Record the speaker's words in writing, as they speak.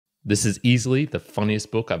This is easily the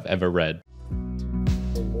funniest book I've ever read.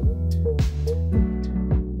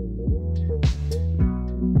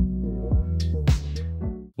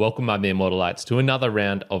 Welcome, my mere mortalites, to another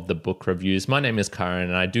round of the book reviews. My name is Karen,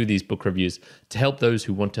 and I do these book reviews to help those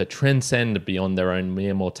who want to transcend beyond their own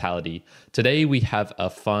mere mortality. Today we have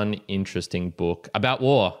a fun, interesting book about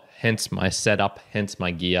war, hence my setup, hence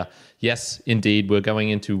my gear. Yes, indeed, we're going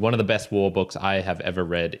into one of the best war books I have ever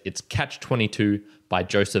read. It's Catch-22 by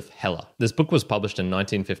Joseph Heller. This book was published in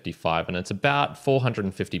 1955, and it's about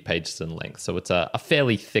 450 pages in length. So it's a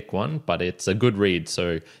fairly thick one, but it's a good read,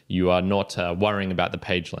 so you are not worrying about the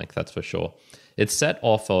page length, that's for sure. It's set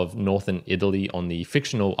off of northern Italy on the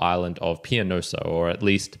fictional island of Pianosa, or at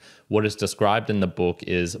least what is described in the book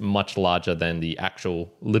is much larger than the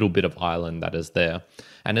actual little bit of island that is there.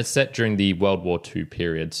 And it's set during the World War II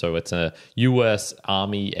period, so it's a US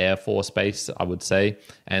Army Air Force base, I would say,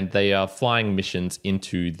 and they are flying missions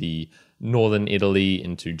into the northern Italy,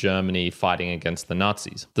 into Germany, fighting against the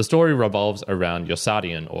Nazis. The story revolves around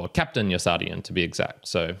Yossarian, or Captain Yossarian to be exact.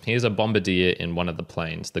 So here's a bombardier in one of the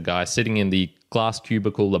planes, the guy sitting in the glass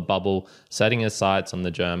cubicle, the bubble, setting his sights on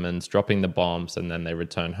the Germans, dropping the bombs, and then they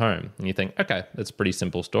return home. And you think, okay, that's a pretty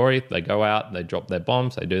simple story. They go out, they drop their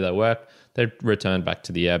bombs, they do their work, they return back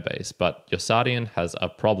to the airbase. But Yossarian has a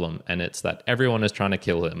problem, and it's that everyone is trying to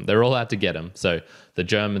kill him. They're all out to get him. So the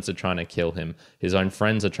Germans are trying to kill him. His own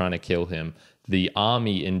friends are trying to kill him. The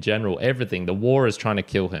army in general, everything, the war is trying to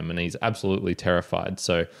kill him, and he's absolutely terrified.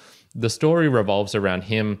 So the story revolves around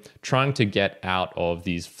him trying to get out of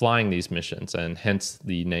flying these missions, and hence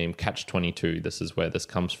the name Catch-22. This is where this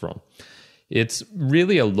comes from. It's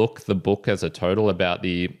really a look, the book as a total, about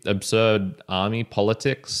the absurd army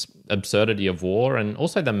politics, absurdity of war, and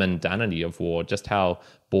also the mundanity of war, just how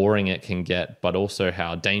boring it can get, but also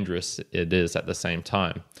how dangerous it is at the same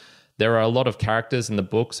time. There are a lot of characters in the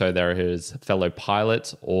book, so there are his fellow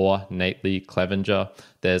pilots, Orr, Nately, Clevenger.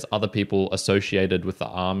 There's other people associated with the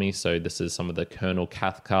army, so this is some of the Colonel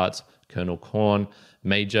Cathcarts, Colonel Korn,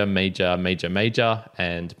 Major, and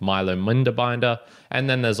Milo Mundabinder. And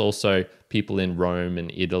then there's also people in Rome and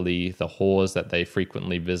Italy, the whores that they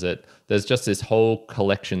frequently visit. There's just this whole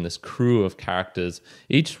collection, this crew of characters.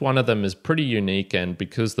 Each one of them is pretty unique, and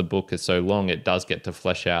because the book is so long, it does get to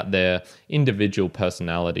flesh out their individual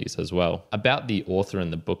personalities as well. About the author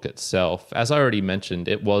and the book itself, as I already mentioned,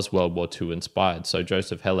 it was World War II inspired, so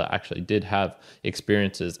Joseph Heller actually did have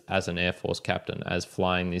experiences as an Air Force captain, as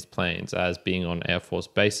flying these planes, as being on Air Force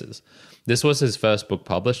bases. This was his first book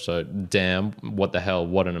published, so damn, what the hell,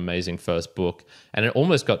 what an amazing first book. And it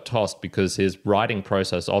almost got tossed because his writing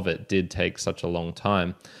process of it did take such a long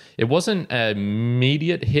time. It wasn't an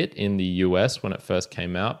immediate hit in the US when it first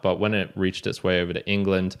came out, but when it reached its way over to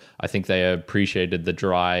England, I think they appreciated the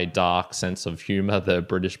dry, dark sense of humor, the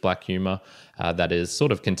British black humor that is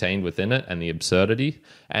sort of contained within it, and the absurdity.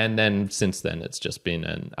 And then since then, it's just been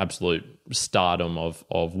an absolute stardom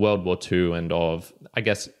of World War II and of, I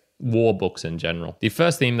guess, war books in general. The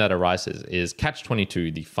first theme that arises is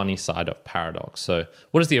Catch-22, the funny side of paradox. So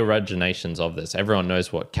what is the originations of this? Everyone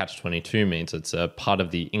knows what Catch-22 means. It's a part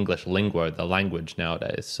of the English lingo, the language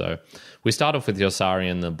nowadays. So we start off with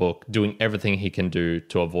Yossarian in the book doing everything he can do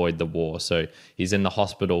to avoid the war. So he's in the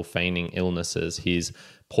hospital feigning illnesses. He's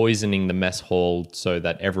poisoning the mess hall so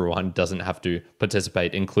that everyone doesn't have to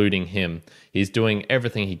participate, including him. He's doing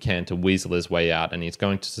everything he can to weasel his way out, and he's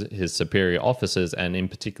going to his superior officers, and in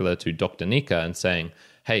particular to Dr. Nika, and saying,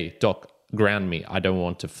 hey, Doc, ground me. I don't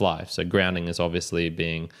want to fly. So grounding is obviously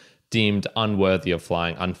being deemed unworthy of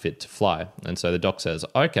flying, unfit to fly. And so the doc says,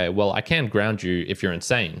 okay, well, I can ground you if you're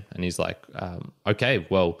insane. And he's like, okay,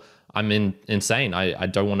 well, I'm insane. I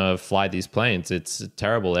don't want to fly these planes. It's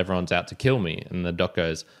terrible. Everyone's out to kill me. And the doc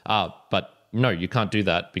goes, but no, you can't do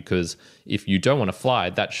that, because if you don't want to fly,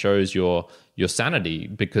 that shows your sanity,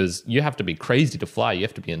 because you have to be crazy to fly. You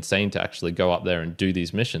have to be insane to actually go up there and do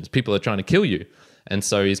these missions. People are trying to kill you. And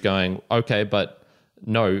so he's going, okay, but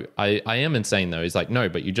no, I am insane though. He's like, no,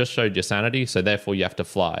 but you just showed your sanity, so therefore you have to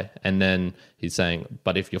fly. And then he's saying,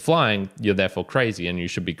 but if you're flying, you're therefore crazy and you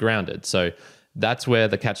should be grounded. So that's where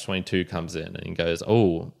the Catch-22 comes in, and he goes,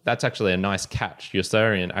 oh, that's actually a nice catch.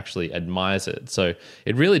 Yossarian actually admires it. So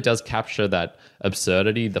it really does capture that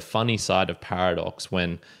absurdity, the funny side of paradox,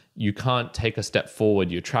 when you can't take a step forward,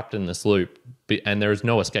 you're trapped in this loop, and there is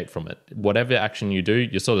no escape from it. Whatever action you do,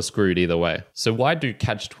 you're sort of screwed either way. So why do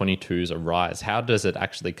Catch-22s arise? How does it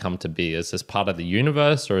actually come to be? Is this part of the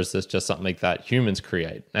universe, or is this just something that humans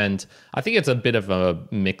create? And I think it's a bit of a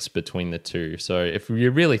mix between the two. So if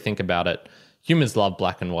you really think about it, humans love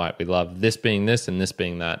black and white. We love this being this and this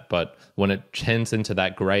being that. But when it tends into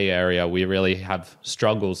that gray area, we really have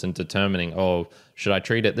struggles in determining, oh, should I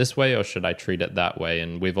treat it this way or should I treat it that way?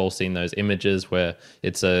 And we've all seen those images where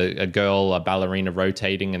it's a girl, a ballerina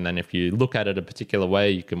rotating, and then if you look at it a particular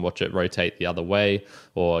way, you can watch it rotate the other way.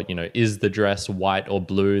 Or, is the dress white or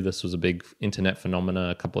blue? This was a big internet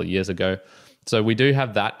phenomena a couple of years ago. So we do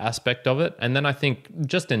have that aspect of it. And then I think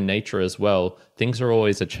just in nature as well, things are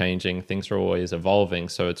always changing, things are always evolving.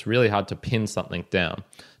 So it's really hard to pin something down.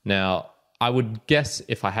 Now, I would guess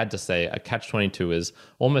if I had to say a Catch-22 is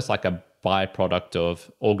almost like a byproduct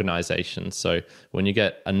of organization. So when you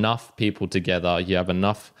get enough people together, you have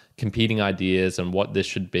enough competing ideas and what this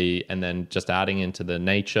should be, and then just adding into the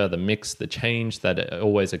nature, the mix, the change that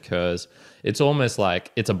always occurs. It's almost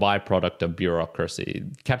like it's a byproduct of bureaucracy.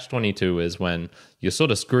 Catch-22 is when you're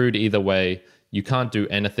sort of screwed either way. You can't do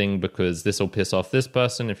anything because this will piss off this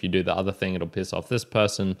person. If you do the other thing, it'll piss off this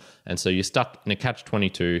person. And so you're stuck in a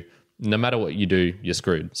Catch-22. No matter what you do, you're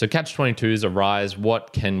screwed. So Catch-22s arise.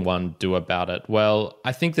 What can one do about it? Well,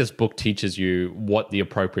 I think this book teaches you what the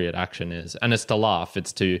appropriate action is. And it's to laugh.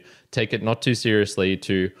 It's to take it not too seriously,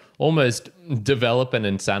 to almost develop an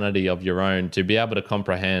insanity of your own, to be able to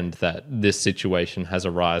comprehend that this situation has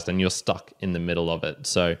arisen and you're stuck in the middle of it.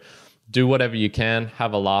 So do whatever you can,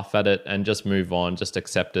 have a laugh at it, and just move on. Just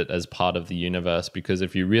accept it as part of the universe. Because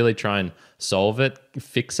if you really try and solve it,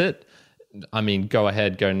 fix it, I mean, go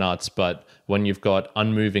ahead, go nuts. But when you've got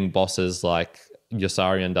unmoving bosses like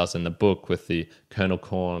Yossarian does in the book with the Colonel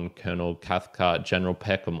Korn, Colonel Cathcart, General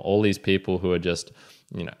Peckham, all these people who are just,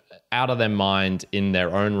 out of their mind in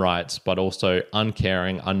their own rights, but also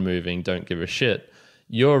uncaring, unmoving, don't give a shit,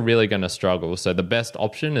 you're really going to struggle. So the best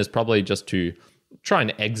option is probably just to try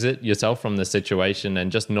and exit yourself from the situation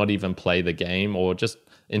and just not even play the game, or just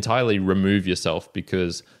entirely remove yourself.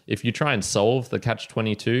 Because if you try and solve the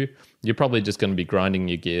Catch-22, you're probably just going to be grinding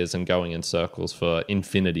your gears and going in circles for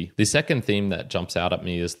infinity. The second theme that jumps out at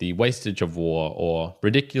me is the wastage of war, or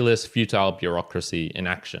ridiculous, futile bureaucracy in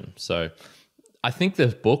action. So I think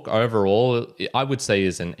this book overall, I would say,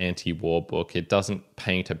 is an anti-war book. It doesn't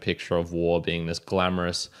paint a picture of war being this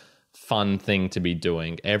glamorous, fun thing to be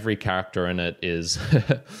doing. Every character in it is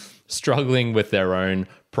struggling with their own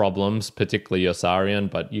problems, particularly Yossarian,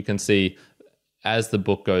 but you can see as the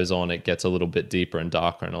book goes on, it gets a little bit deeper and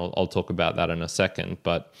darker, and I'll talk about that in a second.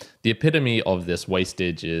 But the epitome of this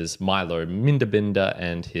wastage is Milo Minderbinder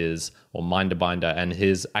and Minderbinder and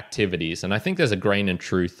his activities. And I think there's a grain and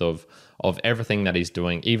truth of everything that he's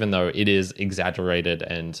doing, even though it is exaggerated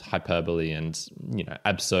and hyperbole and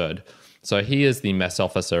absurd. So he is the mess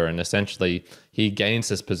officer, and essentially he gains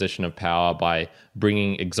this position of power by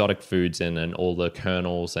bringing exotic foods in, and all the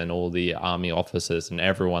colonels and all the army officers and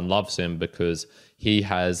everyone loves him because he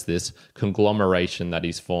has this conglomeration that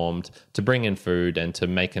he's formed to bring in food and to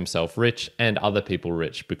make himself rich and other people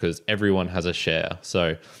rich, because everyone has a share.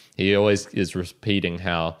 So he always is repeating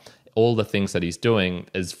how all the things that he's doing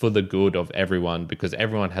is for the good of everyone, because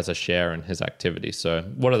everyone has a share in his activity. So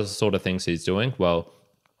what are the sort of things he's doing? Well,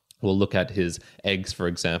 we'll look at his eggs, for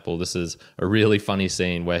example. This is a really funny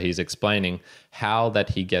scene where he's explaining how that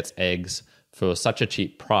he gets eggs for such a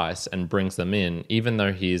cheap price and brings them in, even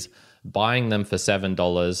though he's buying them for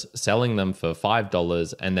 $7, selling them for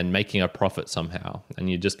 $5, and then making a profit somehow.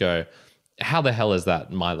 And you just go, how the hell is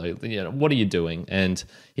that, Milo? What are you doing? And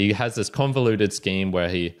he has this convoluted scheme where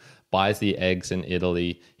he buys the eggs in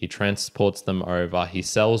Italy, he transports them over, he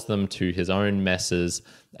sells them to his own messes,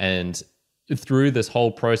 and through this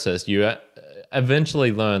whole process, you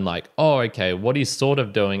eventually learn what he's sort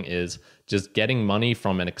of doing is just getting money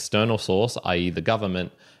from an external source, i.e. the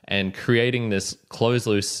government, and creating this closed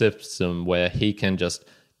loop system where he can just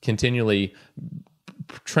continually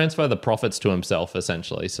transfer the profits to himself,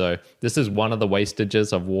 essentially. So this is one of the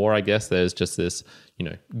wastages of war, I guess. There's just this,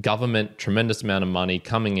 government, tremendous amount of money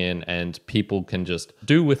coming in, and people can just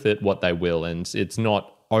do with it what they will. And it's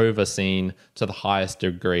not overseen to the highest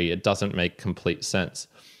degree. It doesn't make complete sense.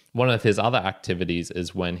 One of his other activities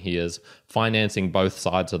is when he is financing both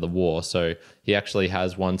sides of the war. So he actually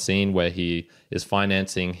has one scene where he is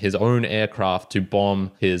financing his own aircraft to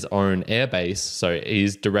bomb his own airbase. So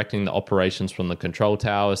he's directing the operations from the control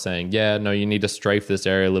tower, saying, you need to strafe this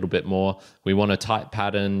area a little bit more. We want a tight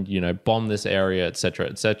pattern, bomb this area, etc.,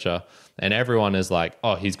 etc. And everyone is like,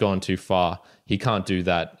 oh, he's gone too far. He can't do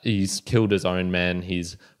that. He's killed his own men.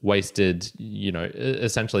 He's wasted,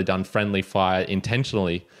 essentially done friendly fire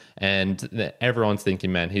intentionally. And everyone's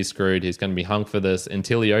thinking, man, he's screwed. He's going to be hung for this,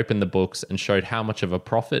 until he opened the books and showed how much of a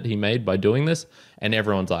profit he made by doing this. And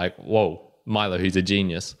everyone's like, whoa, Milo, he's a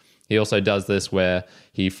genius. He also does this where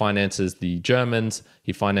he finances the Germans,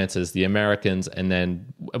 he finances the Americans, and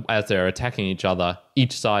then as they're attacking each other,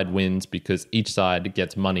 each side wins because each side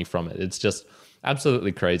gets money from it. It's just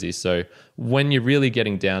absolutely crazy. So when you're really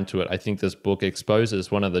getting down to it, I think this book exposes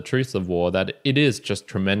one of the truths of war, that it is just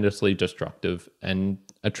tremendously destructive and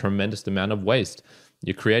a tremendous amount of waste.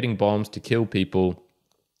 You're creating bombs to kill people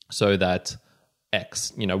so that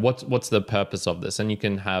X, what's the purpose of this? And you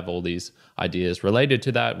can have all these ideas related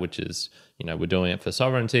to that, which is, we're doing it for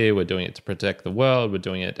sovereignty, we're doing it to protect the world, we're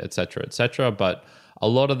doing it, et cetera, et cetera. But a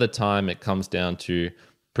lot of the time it comes down to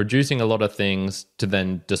producing a lot of things to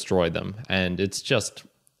then destroy them. And it's just,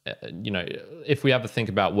 if we ever think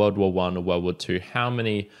about World War I or World War II, how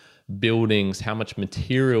many buildings, how much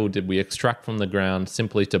material did we extract from the ground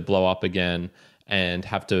simply to blow up again and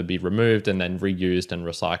have to be removed and then reused and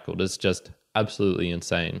recycled? It's just absolutely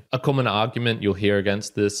insane. A common argument you'll hear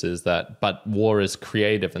against this is that, but war is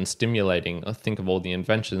creative and stimulating. Think of all the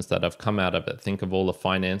inventions that have come out of it. Think of all the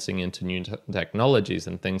financing into new technologies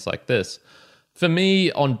and things like this. For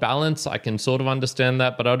me, on balance, I can sort of understand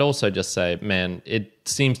that, but I'd also just say, man, it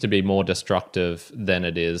seems to be more destructive than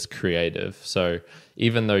it is creative. So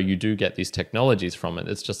even though you do get these technologies from it,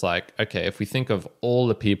 it's just like, okay, if we think of all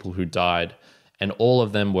the people who died and all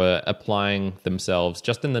of them were applying themselves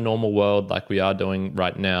just in the normal world like we are doing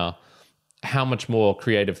right now, how much more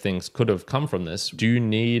creative things could have come from this? Do you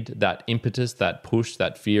need that impetus, that push,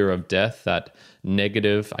 that fear of death, that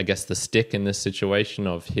negative, I guess the stick in this situation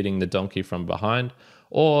of hitting the donkey from behind?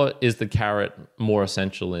 Or is the carrot more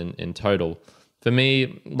essential in total? For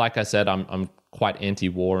me, like I said, I'm quite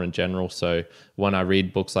anti-war in general. So when I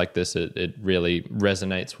read books like this, it really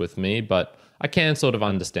resonates with me. But I can sort of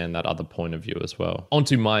understand that other point of view as well.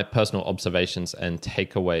 Onto my personal observations and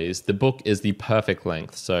takeaways. The book is the perfect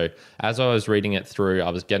length. So as I was reading it through,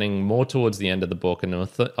 I was getting more towards the end of the book and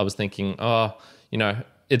I was thinking,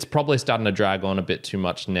 it's probably starting to drag on a bit too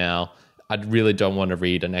much now. I really don't want to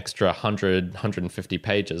read an extra 100, 150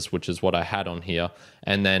 pages, which is what I had on here.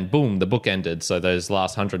 And then boom, the book ended. So those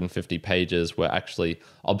last 150 pages were actually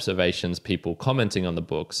observations, people commenting on the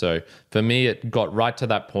book. So for me, it got right to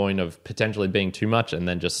that point of potentially being too much and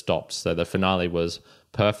then just stopped. So the finale was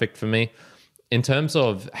perfect for me. In terms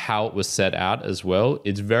of how it was set out as well,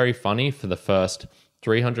 it's very funny for the first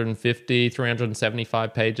 350,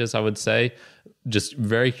 375 pages, I would say. Just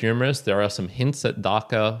very humorous. There are some hints at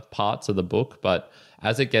darker parts of the book, but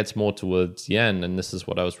as it gets more towards the end, and this is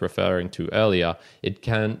what I was referring to earlier,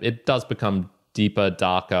 it does become deeper,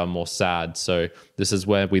 darker, more sad. So this is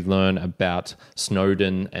where we learn about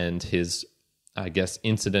Snowden and his, I guess,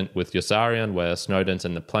 incident with Yossarian, where Snowden's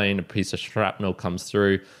in the plane, a piece of shrapnel comes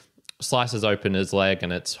through, slices open his leg,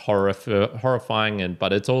 and it's horrifying,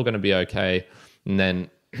 but it's all going to be okay. And then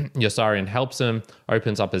Yossarian helps him,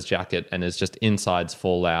 opens up his jacket, and his just insides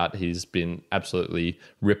fall out. He's been absolutely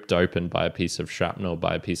ripped open by a piece of shrapnel,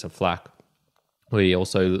 by a piece of flak. We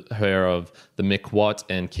also hear of the Mick Watt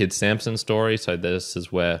and Kid Sampson story. So this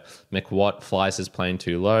is where Mick Watt flies his plane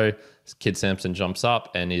too low. Kid Sampson jumps up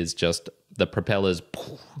and is just, the propellers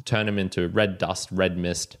turn him into red dust, red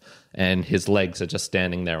mist, and his legs are just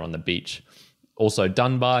standing there on the beach. Also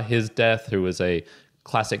Dunbar, his death, who was a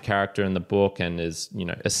classic character in the book and is,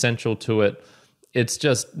 essential to it. It's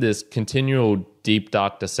just this continual deep,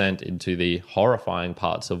 dark descent into the horrifying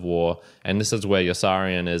parts of war. And this is where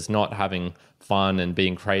Yossarian is not having fun and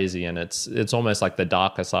being crazy. And it's almost like the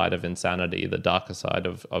darker side of insanity, the darker side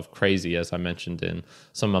of crazy, as I mentioned in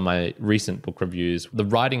some of my recent book reviews. The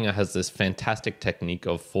writing has this fantastic technique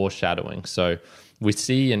of foreshadowing. So we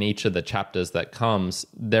see in each of the chapters that comes,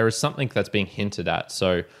 there is something that's being hinted at.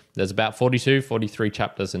 So there's about 42, 43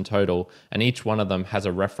 chapters in total, and each one of them has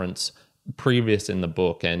a reference previous in the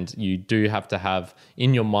book, and you do have to have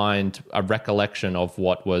in your mind a recollection of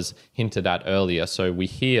what was hinted at earlier. So we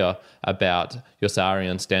hear about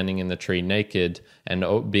Yossarian standing in the tree naked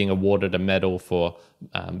and being awarded a medal for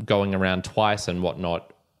going around twice and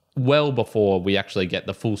whatnot, well before we actually get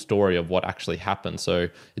the full story of what actually happened. So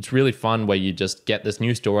it's really fun where you just get this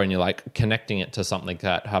new story and you're like connecting it to something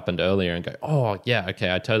that happened earlier and go, oh yeah,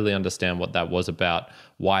 okay, I totally understand what that was about,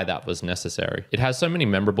 why that was necessary. It has so many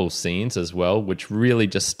memorable scenes as well, which really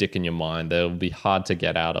just stick in your mind. They'll be hard to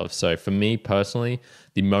get out of. So for me personally,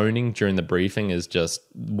 the moaning during the briefing is just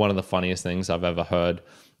one of the funniest things I've ever heard.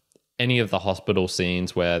 Any of the hospital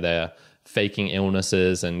scenes where they're faking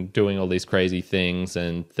illnesses and doing all these crazy things.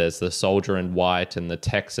 And there's the soldier in white and the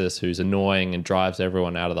Texas who's annoying and drives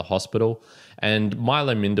everyone out of the hospital. And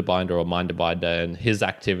Milo Minderbinder and his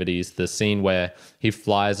activities, the scene where he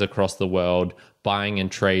flies across the world, buying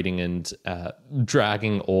and trading and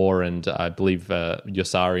dragging ore and I believe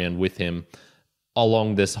Yossarian with him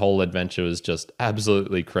along this whole adventure was just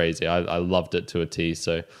absolutely crazy. I loved it to a T.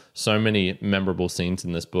 So many memorable scenes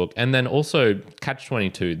in this book. And then also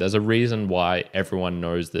Catch-22. There's a reason why everyone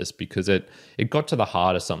knows this, because it got to the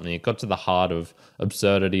heart of something. It got to the heart of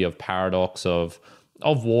absurdity, of paradox, of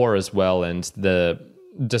war as well, and the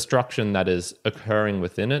destruction that is occurring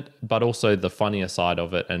within it, but also the funnier side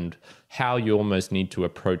of it and how you almost need to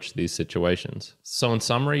approach these situations. So in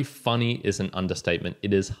summary, funny is an understatement.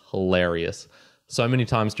 It is hilarious. So many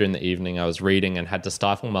times during the evening I was reading and had to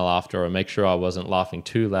stifle my laughter or make sure I wasn't laughing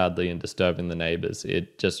too loudly and disturbing the neighbors.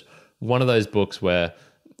 It just one of those books where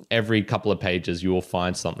every couple of pages you will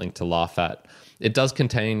find something to laugh at. It does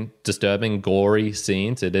contain disturbing, gory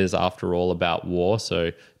scenes. It is, after all, about war,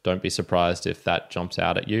 so don't be surprised if that jumps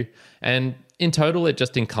out at you. And in total, it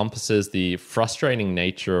just encompasses the frustrating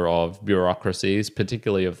nature of bureaucracies,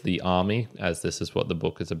 particularly of the army, as this is what the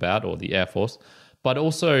book is about, or the Air Force. But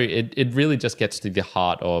also, it really just gets to the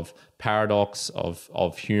heart of paradox,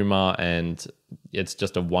 of humor, and it's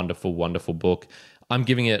just a wonderful, wonderful book. I'm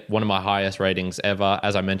giving it one of my highest ratings ever.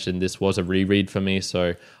 As I mentioned, this was a reread for me,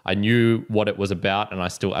 so I knew what it was about, and I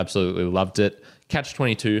still absolutely loved it.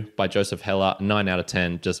 Catch-22 by Joseph Heller, 9 out of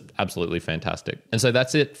 10, just absolutely fantastic. And so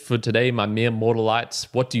that's it for today, my mere mortalites.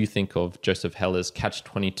 What do you think of Joseph Heller's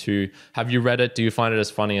Catch-22? Have you read it? Do you find it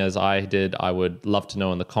as funny as I did? I would love to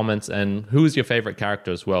know in the comments. And who is your favorite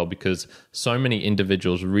character as well? Because so many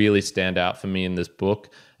individuals really stand out for me in this book.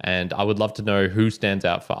 And I would love to know who stands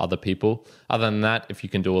out for other people. Other than that, if you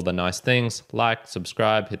can do all the nice things, like,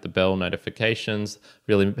 subscribe, hit the bell notifications,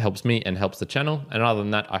 really helps me and helps the channel. And other than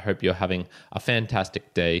that, I hope you're having a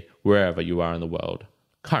fantastic day wherever you are in the world.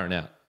 Kyron out.